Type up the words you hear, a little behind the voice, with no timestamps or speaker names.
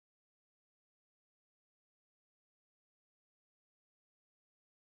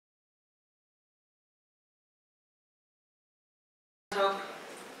Talk.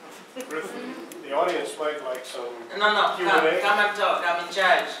 The audience might like some No, Q&A. come and talk. I'm in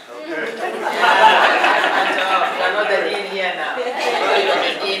charge. Okay. Yeah, talk. You're not the dean here now. You're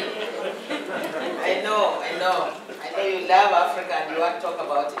the dean. I know. I know you love Africa and you want to talk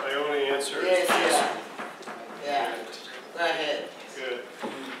about it. My only answer Yes, is yeah. Go ahead. Good.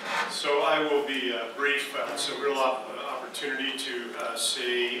 So I will be brief. It's a real opportunity to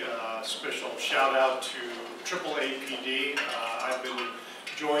say a special shout out to AAAPD. I've been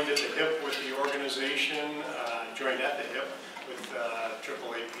joined at the hip with the organization, joined at the hip with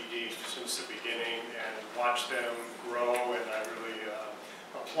AAAPD since the beginning and watched them grow, and I really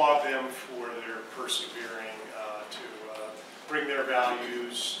applaud them for their persevering to bring their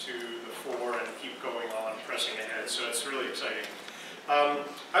values to the fore and keep going on, pressing ahead. So it's really exciting.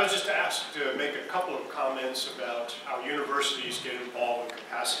 I was just asked to make a couple of comments about how universities get involved in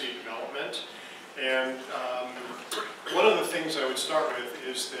capacity development. And one of the things I would start with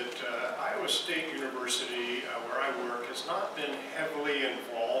is that Iowa State University, where I work, has not been heavily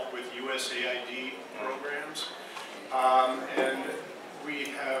involved with USAID programs. And we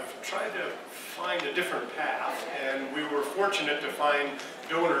have tried to find a different path, and we were fortunate to find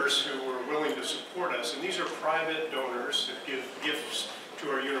donors who were willing to support us. And these are private donors that give gifts to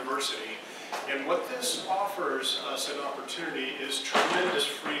our university. And what this offers us an opportunity is tremendous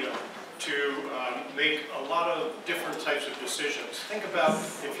freedom to make a lot of different types of decisions. Think about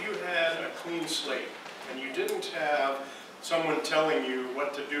if you had a clean slate and you didn't have someone telling you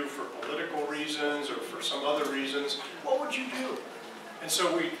what to do for political reasons or for some other reasons, what would you do? And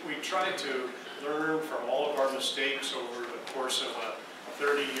so we tried to learn from all of our mistakes over the course of a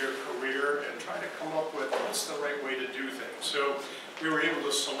 30-year career and try to come up with what's the right way to do things. So we were able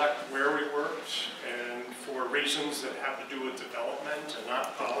to select where we worked, and for reasons that have to do with development and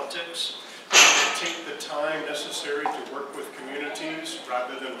not politics. Take the time necessary to work with communities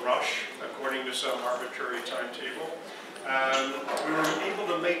rather than rush according to some arbitrary timetable. We were able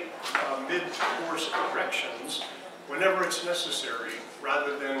to make mid-course corrections whenever it's necessary,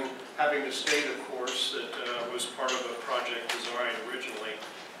 rather than having to stay the course that was part of the project design originally.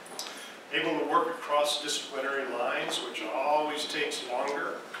 Able to work across disciplinary lines, which always takes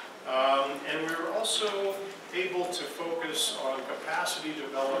longer. And we were also able to focus on capacity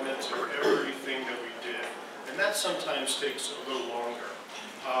development in everything that we did. And that sometimes takes a little longer.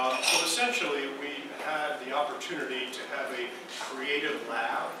 So essentially, we had the opportunity to have a creative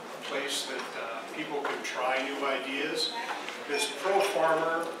lab, a place that people can try new ideas. There's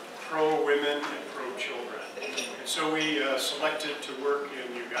pro-farmer, pro-women, and pro-children. And so we selected to work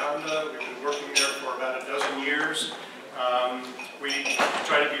in Uganda. We've been working there for about a dozen years. We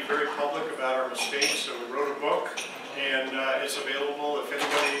try to be very public about our mistakes, so we wrote a book, and it's available. If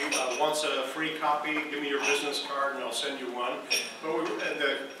anybody wants a free copy, give me your business card and I'll send you one. But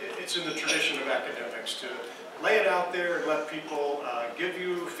it's in the tradition of academics to lay it out there and let people give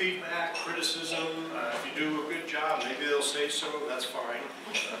you feedback, criticism. If you do a good job, maybe they'll say so, that's fine.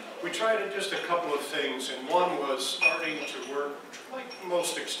 We tried just a couple of things, and one was starting to work, like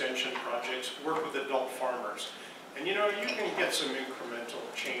most extension projects, work with adult farmers. And you know, you can get some incremental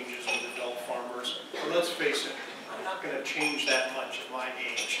changes with adult farmers, but let's face it, I'm not going to change that much at my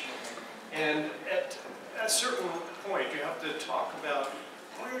age. And at a certain point, you have to talk about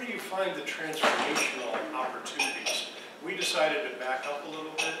where do you find the transformational opportunities. We decided to back up a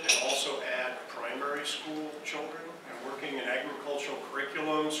little bit and also add primary school children and working in agricultural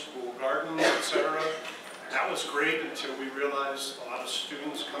curriculum, school gardens, etc. That was great until we realized a lot of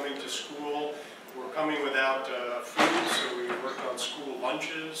students coming to school were coming without food, so we worked on school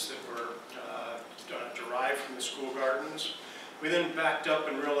lunches that were derived from the school gardens. We then backed up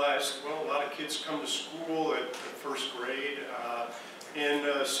and realized, well, a lot of kids come to school at first grade in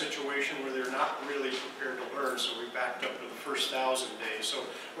a situation where they're not really prepared to learn, so we backed up to the first 1,000 days. So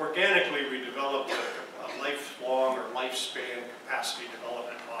organically, we developed a lifelong or lifespan capacity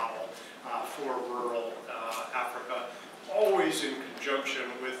development model for rural Africa, always in conjunction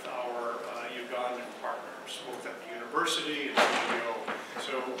with our Ugandan partners, both at the university and NGO.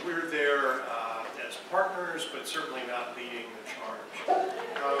 So we're there as partners, but certainly not leading the charge.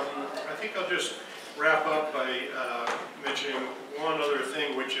 I think I'll just wrap up by mentioning one other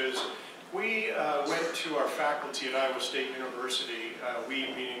thing, which is we went to our faculty at Iowa State University, we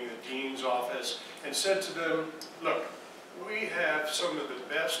meaning the dean's office, and said to them, look, we have some of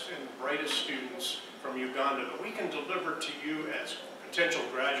the best and brightest students from Uganda that we can deliver to you as potential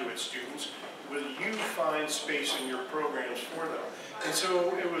graduate students will you find space in your programs for them? And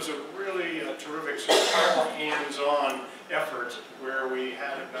so it was a really terrific sort of all hands-on effort where we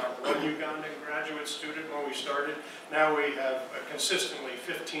had about 1 Ugandan graduate student when we started. Now we have consistently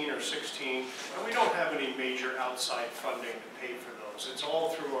 15 or 16, and we don't have any major outside funding to pay for those. It's all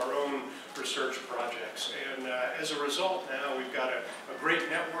through our own research projects. And as a result now we've got a great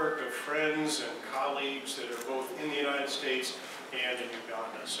network of friends and colleagues that are both in the United States and in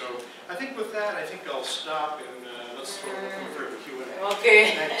Uganda. So I think with that, I think I'll stop and let's go through the Q&A.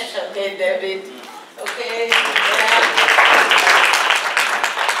 Okay, okay, David. Okay. I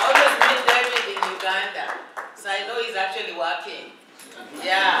always meet David in Uganda, so I know he's actually working.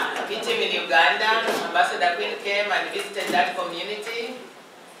 Yeah, I met him in Uganda. Ambassador Queen came and visited that community.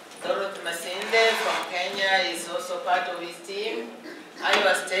 Dorothy Masinde from Kenya is also part of his team.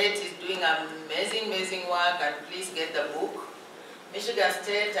 Iowa State is doing amazing, amazing work, and please get the book. Michigan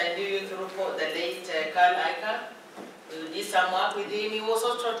State, I knew you through the late Carl Iker. We did some work with him. He was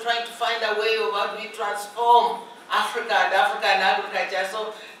also trying to find a way of how we transform Africa and African agriculture.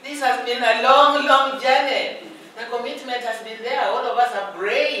 So this has been a long, long journey. The commitment has been there. All of us are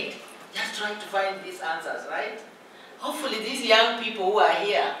brave, just trying to find these answers, right? Hopefully these young people who are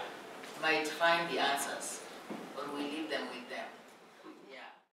here might find the answers.